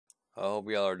I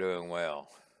hope y'all are doing well.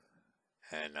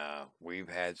 And we've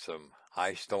had some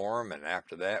ice storm, and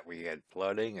after that we had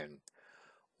flooding. And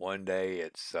one day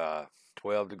it's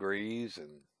 12 degrees,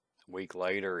 and a week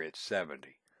later it's 70.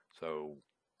 So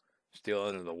still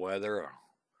under the weather. Our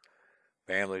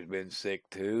family's been sick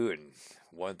too, and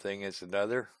one thing is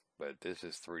another. But this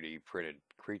is 3D printed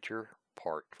creature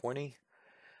part 20.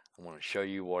 I want to show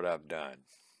you what I've done.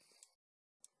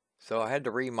 So I had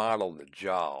to remodel the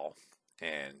jaw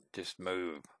and just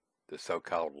move the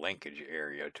so-called linkage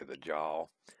area to the jaw.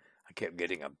 I kept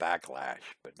getting a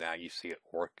backlash, but now you see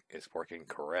it's working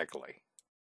correctly.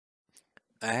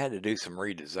 I had to do some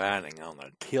redesigning on the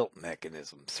tilt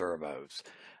mechanism servos.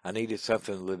 I needed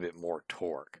something a little bit more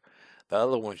torque. The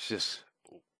other ones just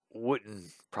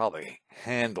wouldn't probably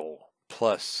handle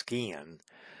plus skin,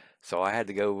 so I had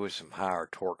to go with some higher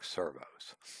torque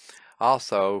servos.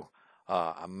 Also,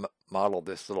 I modeled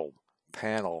this little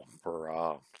panel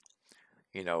for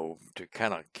to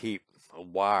kind of keep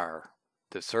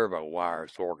the servo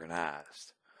wires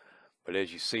organized. But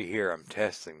as you see here, I'm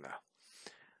testing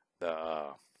the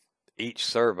each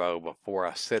servo before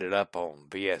I set it up on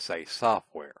VSA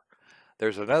software.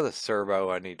 There's another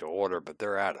servo I need to order, but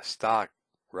they're out of stock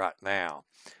right now,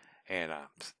 and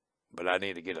but I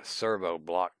need to get a servo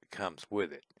block that comes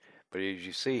with it. But as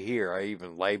you see here, I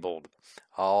even labeled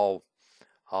all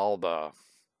the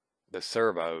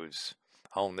servos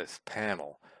on this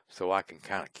panel so I can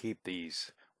kind of keep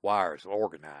these wires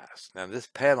organized. Now this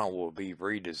panel will be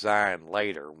redesigned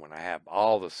later when I have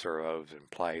all the servos in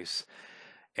place,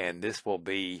 and this will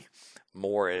be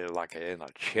more in a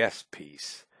chess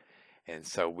piece, and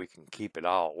so we can keep it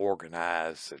all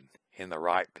organized and in the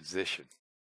right position.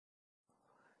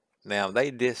 Now they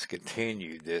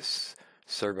discontinued this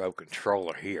servo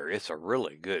controller here. It's a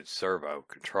really good servo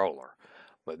controller,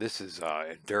 but this is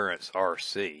Endurance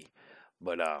RC.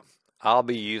 But I'll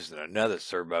be using another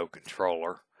servo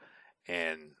controller,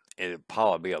 and it'll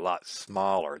probably be a lot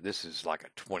smaller. This is like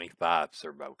a 25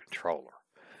 servo controller.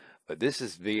 But this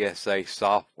is VSA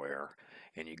software,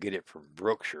 and you get it from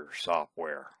Brookshire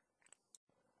software.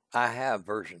 I have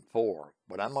version 4,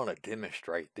 but I'm going to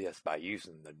demonstrate this by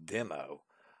using the demo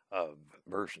of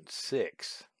version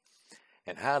 6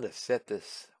 and how to set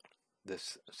this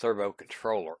servo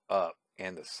controller up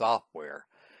and the software.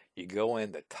 You go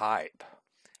into type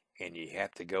and you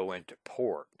have to go into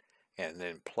port, and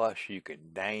then plus you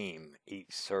can name each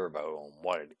servo on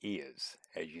what it is.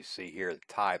 As you see here, the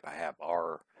type, I have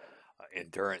our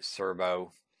endurance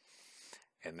servo,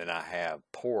 and then I have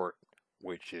port,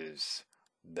 which is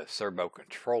the servo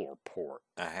controller port.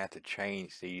 I have to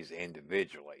change these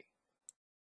individually.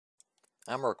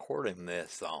 I'm recording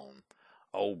this on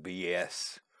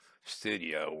OBS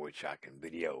Studio, which I can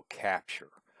video capture,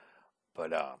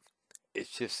 but it's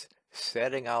just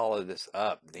setting all of this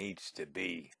up needs to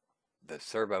be, the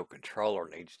servo controller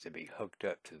needs to be hooked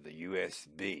up to the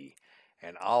USB,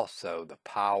 and also the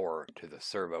power to the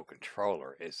servo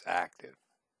controller is active.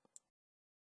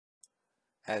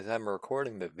 As I'm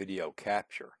recording the video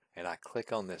capture and I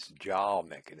click on this jaw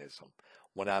mechanism,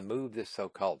 when I move this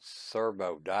so-called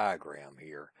servo diagram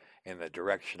here in the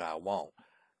direction I want,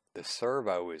 the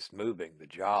servo is moving the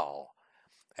jaw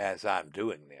as I'm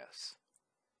doing this.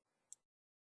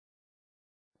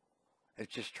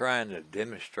 It's just trying to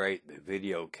demonstrate the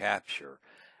video capture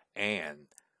and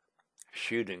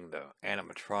shooting the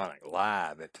animatronic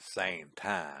live at the same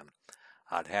time.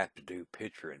 I'd have to do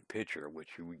picture-in-picture, which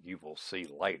you will see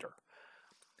later.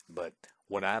 But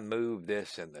when I move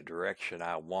this in the direction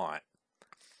I want,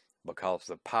 because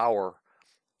the power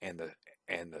and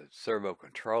the servo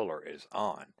controller is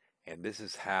on, and this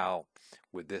is how,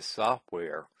 with this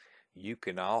software, you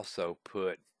can also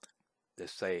put,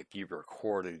 let's say if you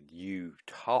recorded you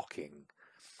talking,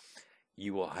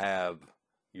 you will have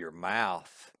your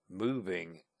mouth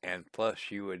moving, and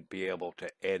plus you would be able to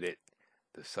edit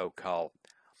the so-called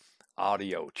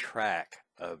audio track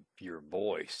of your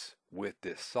voice with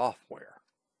this software.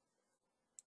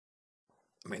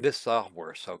 I mean, this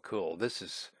software is so cool. This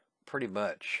is pretty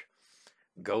much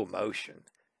Go Motion,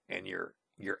 and you're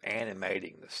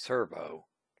animating the servo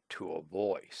to a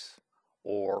voice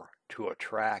or to a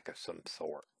track of some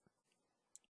sort.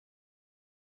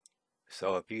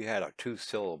 So if you had a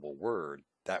 2-syllable word,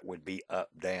 that would be up,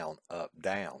 down, up,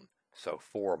 down. So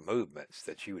 4 movements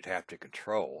that you would have to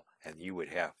control, and you would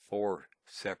have 4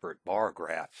 separate bar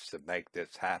graphs to make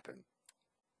this happen.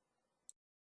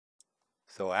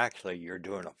 So actually you're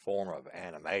doing a form of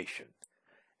animation,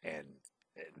 and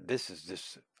this is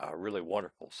just a really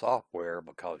wonderful software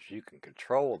because you can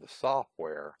control the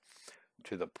software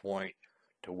to the point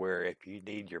to where if you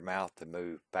need your mouth to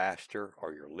move faster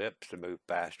or your lips to move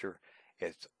faster,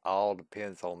 it all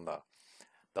depends on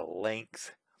the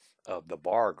length of the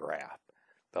bar graph.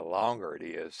 The longer it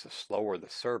is, the slower the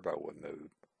servo would move,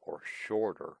 or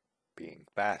shorter being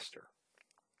faster.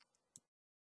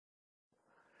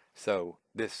 So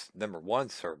this number one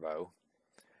servo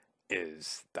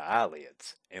is the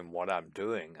eyelids. And what I'm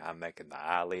doing, I'm making the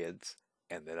eyelids,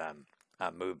 and then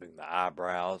I'm moving the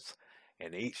eyebrows.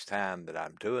 And each time that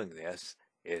I'm doing this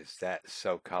is that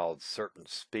so-called certain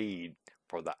speed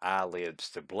for the eyelids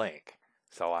to blink.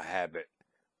 So I have it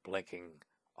blinking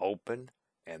open,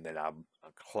 and then I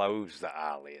close the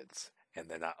eyelids, and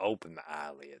then I open the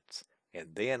eyelids. And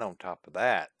then on top of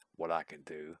that, what I can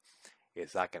do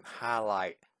is I can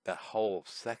highlight that whole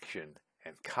section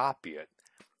and copy it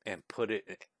and put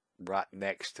it right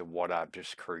next to what I've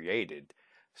just created.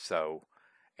 So,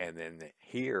 and then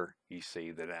here you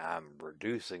see that I'm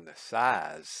reducing the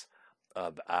size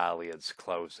of the eyelids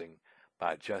closing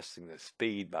by adjusting the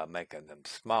speed by making them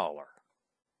smaller.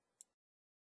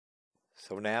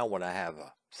 So now when I have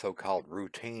a so-called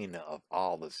routine of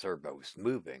all the servos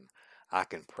moving, I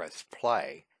can press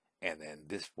play, and then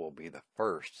this will be the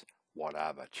first what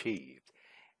I've achieved.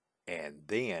 And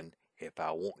then if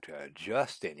I want to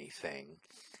adjust anything,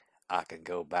 I can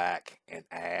go back and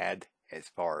add as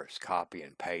far as copy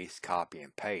and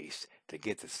paste to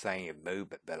get the same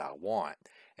movement that I want.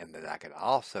 And then I can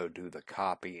also do the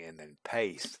copy and then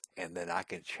paste, and then I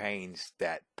can change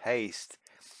that paste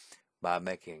by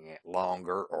making it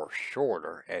longer or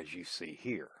shorter, as you see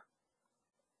here.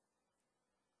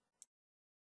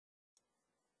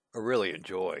 I really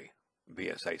enjoy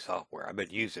VSA software. I've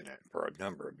been using it for a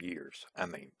number of years. I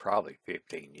mean, probably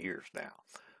 15 years now.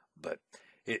 But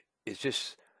it's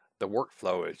just, the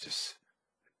workflow is just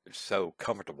so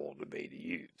comfortable to me to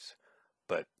use.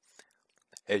 But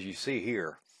as you see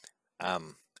here,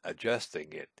 I'm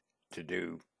adjusting it to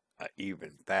do an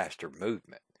even faster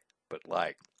movement. But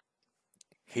like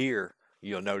here,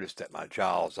 you'll notice that my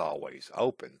jaw is always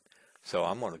open. So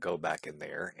I'm going to go back in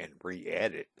there and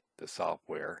re-edit the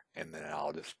software, and then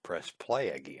I'll just press play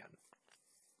again.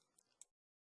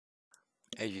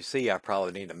 As you see, I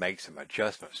probably need to make some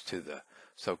adjustments to the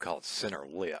so-called center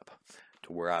lip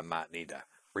to where I might need to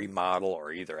remodel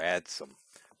or either add some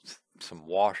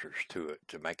washers to it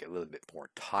to make it a little bit more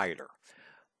tighter.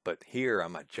 But here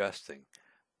I'm adjusting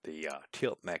the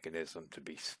tilt mechanism to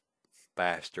be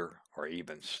faster or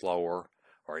even slower,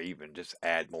 or even just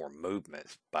add more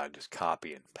movements by just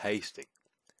copy and pasting.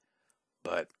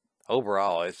 But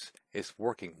overall, it's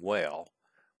working well.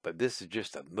 But this is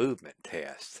just a movement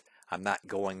test. I'm not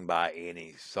going by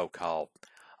any so-called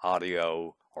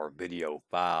audio or video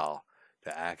file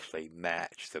to actually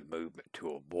match the movement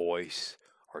to a voice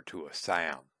or to a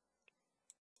sound.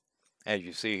 As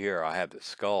you see here, I have the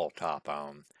skull top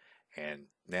on, and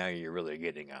now you're really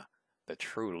getting the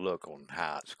true look on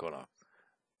how it's going to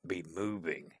be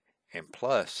moving. And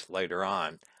plus, later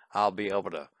on, I'll be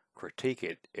able to critique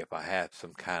it if I have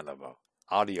some kind of a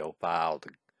audio file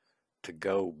to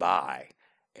go by,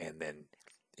 and then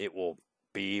it will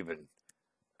be even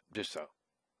just a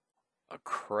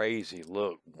crazy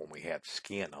look when we have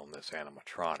skin on this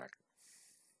animatronic.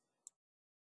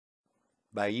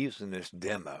 By using this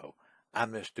demo,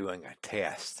 I'm just doing a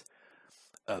test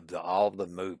of all the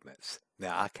movements.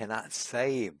 Now, I cannot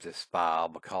save this file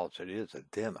because it is a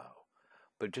demo,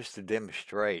 but just to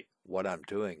demonstrate what I'm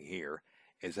doing here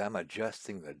is I'm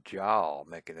adjusting the jaw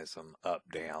mechanism up,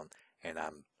 down, and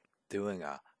I'm doing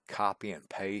a copy and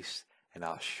paste, and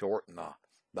I'll shorten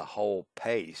the whole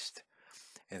paste,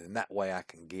 and in that way I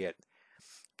can get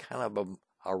kind of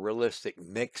a realistic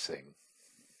mixing.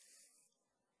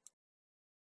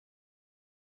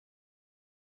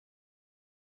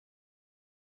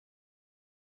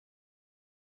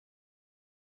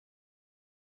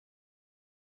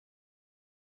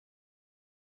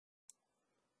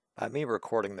 By me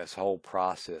recording this whole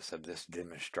process of this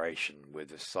demonstration with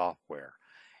this software,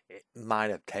 it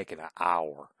might have taken an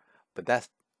hour, but that's,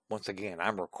 once again,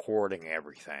 I'm recording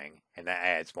everything, and that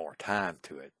adds more time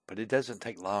to it, but it doesn't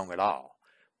take long at all.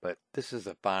 But this is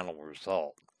the final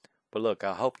result. But look,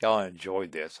 I hope y'all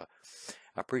enjoyed this.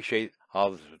 I appreciate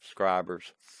all the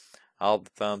subscribers, all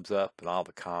the thumbs up, and all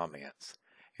the comments.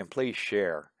 And please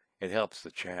share. It helps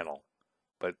the channel.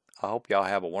 But I hope y'all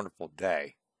have a wonderful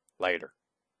day. Later.